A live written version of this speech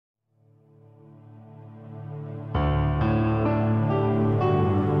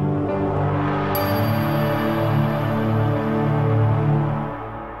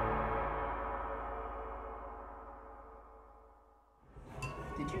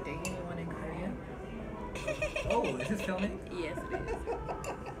date anyone in Korea? Oh, is this filming? Yes, it is.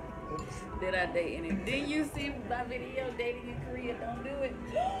 Did I date any? Did you see my video dating in Korea? Don't do it.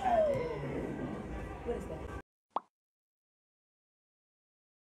 I did. What is that?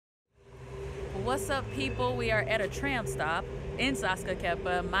 What's up, people? We are at a tram stop in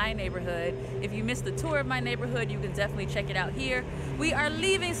Saskakepa, my neighborhood. If you missed the tour of my neighborhood, you can definitely check it out here. We are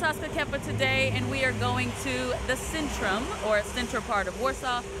leaving Saskakepa today and we are going to the Centrum, or center part of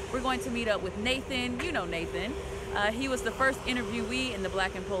Warsaw. We're going to meet up with Nathan. You know Nathan. He was the first interviewee in the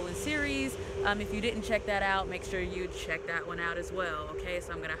Black in Poland series. If you didn't check that out, make sure you check that one out as well. Okay,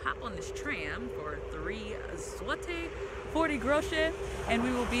 so I'm gonna hop on this tram for 3 zloty, 40 groszy, and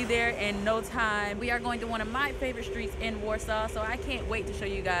we will be there in no time. We are going to one of my favorite streets in Warsaw, so I can't wait to show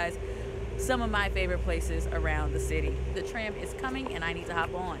you guys some of my favorite places around the city. The tram is coming and I need to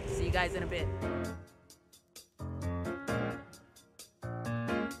hop on. See you guys in a bit.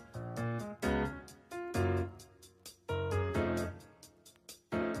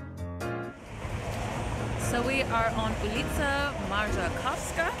 So we are on Ulica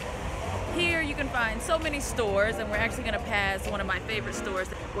Marszałkowska. Here you can find so many stores, and we're actually going to pass one of my favorite stores.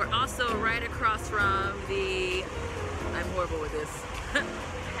 We're also right across from the, I'm horrible with this,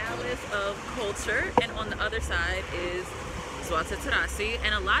 Palace of Culture, and on the other side is Złote Tarasy,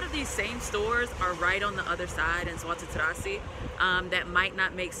 and a lot of these same stores are right on the other side in Złote Tarasy. That might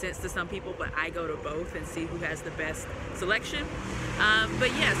not make sense to some people, but I go to both and see who has the best selection.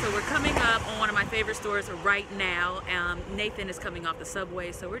 But yeah, so we're coming up on one of my favorite stores right now. Nathan is coming off the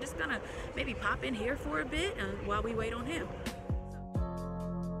subway, so we're just gonna maybe pop in here for a bit while we wait on him.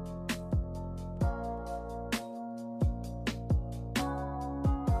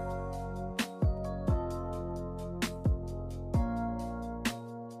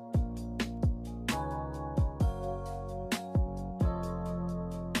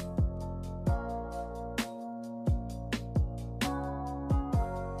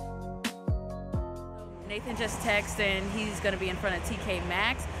 Nathan just texted and he's going to be in front of TK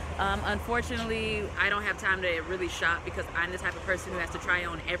Maxx. Unfortunately, I don't have time to really shop because I'm the type of person who has to try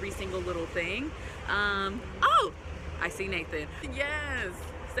on every single little thing. Oh, I see Nathan. Yes,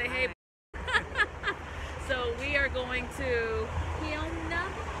 say hey. So we are going to Hiomna.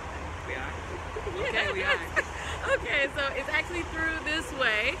 We are? Okay, we are. Okay, so it's actually through this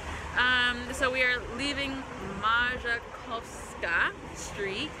way. So we are leaving Marszałkowska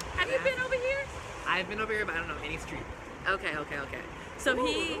Street. Have you been over here? I've been over here, but I don't know any street. Okay. So Ooh,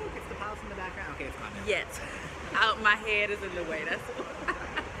 he... Look, it's the palace in the background. Okay, it's gone now. Yes. My head is in the way, that's why.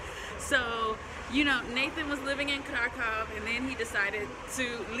 So, you know, Nathan was living in Krakow, and then he decided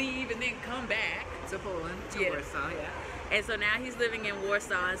to leave and then come back. To Poland, to Warsaw, yeah. And so now he's living in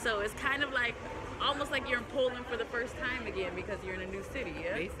Warsaw, and so it's kind of like, almost like you're in Poland for the first time again because you're in a new city,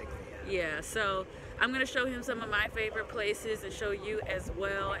 yeah? Basically, yeah. Yeah, so I'm going to show him some of my favorite places and show you as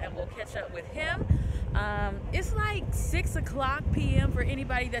well, and we'll catch up with him. It's like 6 o'clock p.m. for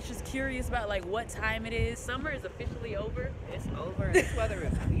anybody that's just curious about like what time it is. Summer is officially over. It's over. This weather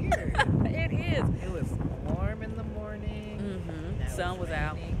is weird. It is. It was warm in the morning. Mm-hmm. Sun was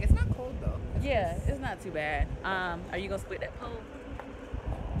out. It's not cold though. It's not too bad. Are you gonna split that pole?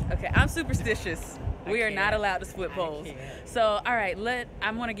 Okay, I'm superstitious. We are not allowed to split poles. So, all right,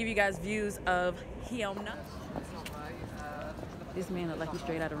 I'm gonna give you guys views of Hiomna. This man look like he's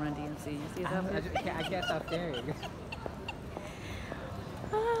straight out of Run DMC. You see his outfit? I can't stop staring.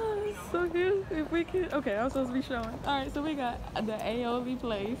 Oh, it's so good. If we could, okay, I'm supposed to be showing. All right, so we got the AOV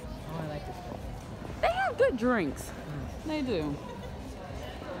place. Oh, I like this place. They have good drinks. They do.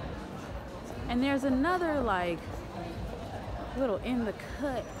 And there's another like little in the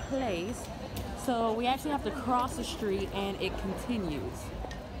cut place. So we actually have to cross the street and it continues.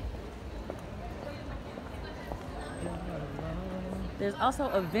 There's also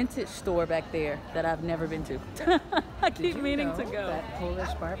a vintage store back there that I've never been to. I keep meaning to go. That Polish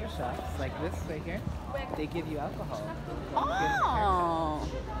barbershops like this right here, they give you alcohol. Oh!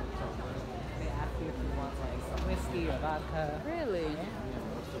 They ask you if you want like some whiskey or vodka. Really?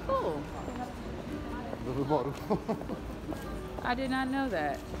 Cool. I did not know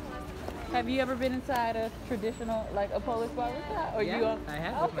that. Have you ever been inside a traditional, like a Polish barbershop? Or Yeah, I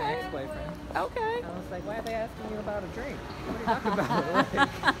have with my ex-boyfriend. Okay. I was like, why are they asking you about a drink? What are you talking about? Like,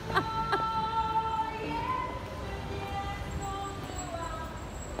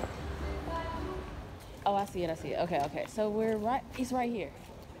 oh, I see it. Okay. So we're right, it's right here.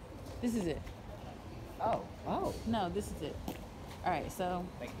 This is it. oh. No, this is it. All right, so.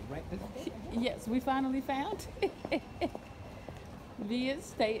 Like, right this way? Yes, we finally found it. Be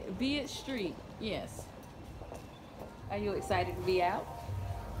it Street, yes. Are you excited to be out?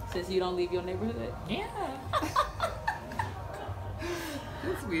 Since you don't leave your neighborhood? Yeah.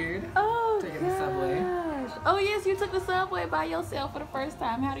 It's weird. Oh, Taking the subway. gosh. Oh, yes, you took the subway by yourself for the first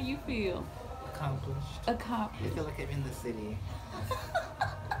time. How do you feel? Accomplished. Accomplished. I feel like I'm in the city.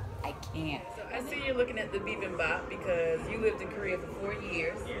 I can't. So I see you're looking at the bibimbap because you lived in Korea for 4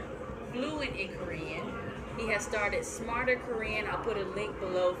 years. Yeah. Fluent in Korean. He has started Smarter Korean. I'll put a link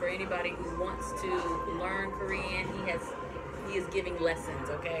below for anybody who wants to learn Korean. He is giving lessons,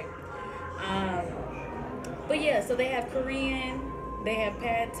 okay? But yeah, so they have Korean, they have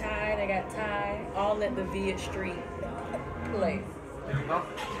pad Thai, they got Thai, all at the Viet Street place.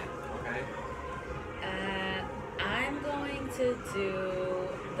 Okay. I'm going to do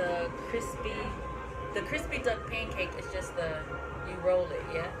the crispy duck pancake. It's just you roll it,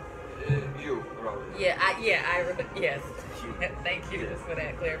 yeah? You roll it. Yes. Thank you for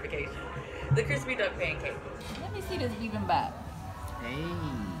that clarification. The crispy duck pancake. Let me see this bibimbap. Hey.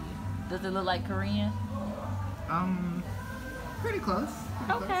 Does it look like Korean? Pretty close.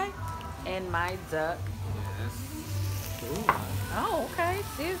 Okay. And my duck. Yes. Ooh. Oh, okay.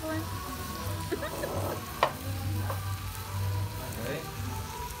 Sizzling. Okay.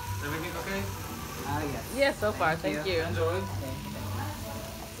 Everything okay? Yes. Yes, so far. Thank you. Enjoy.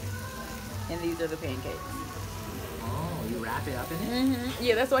 And these are the pancakes. Oh, you wrap it up in it? Mm-hmm.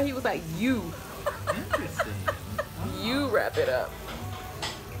 Yeah, that's why he was like, you. Interesting. You wrap it up.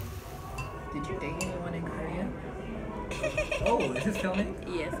 Did you date anyone in Korea? Oh, this is filming?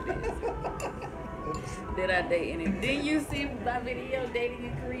 Yes, it is. Did I date any? Did you see my video, Dating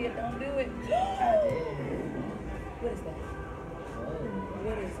in Korea? Don't do it. I did. What is that? Oh.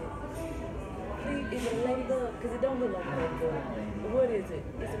 What is it? Please, is it a ladybug? Because it don't look like a ladybug. What is it?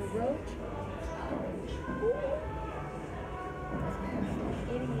 Is it a roach? That's nasty.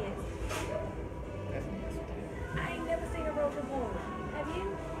 It is. That's nasty. I ain't never seen a roach before. Have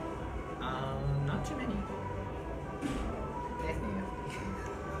you? Not too many. That's nasty.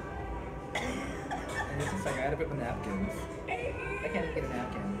 And it's just like I had to put the napkins. I can't even get a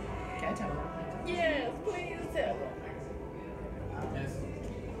napkin. Can I tell them? Yes, please tell them.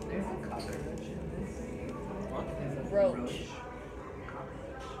 There's a cockroach in this. What? There's a Roach.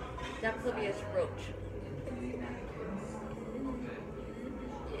 That could be a roach. in these napkins.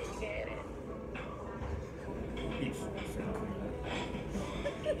 Yeah, you get it. Yes. So cool.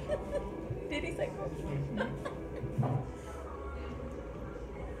 Did he say roach?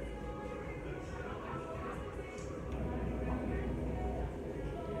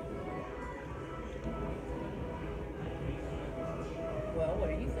 Well, what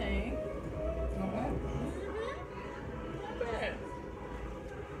do you think? Not bad. Not bad.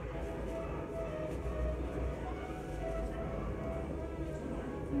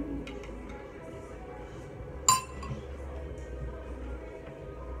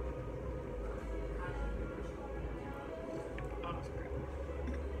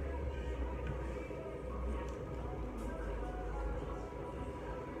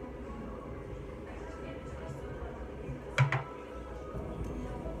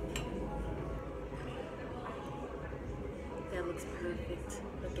 That looks perfect.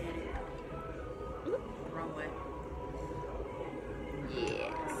 Look at it. Oop, wrong way.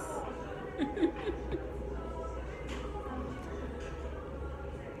 Yes.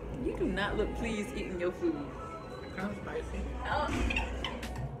 You do not look pleased eating your food. Kind of spicy. Oh.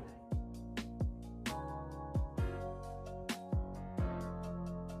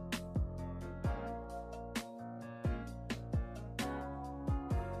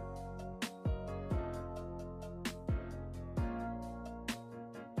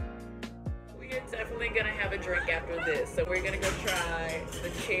 We're definitely gonna have a drink after this, so we're gonna go try the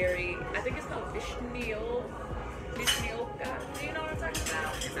cherry. I think it's called Vishnil. Vishnilka. Do you know what I'm talking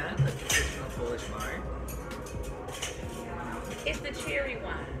about? Is that the traditional Polish wine? It's the cherry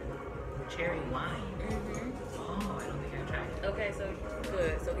wine. Cherry wine. Mm-hmm. Oh, I don't think I tried it. Okay, so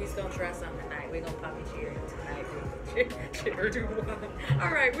good. So he's gonna try something tonight. We're gonna pop a cherry tonight. Cherry wine.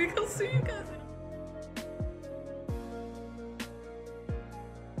 All right, we're gonna see you guys in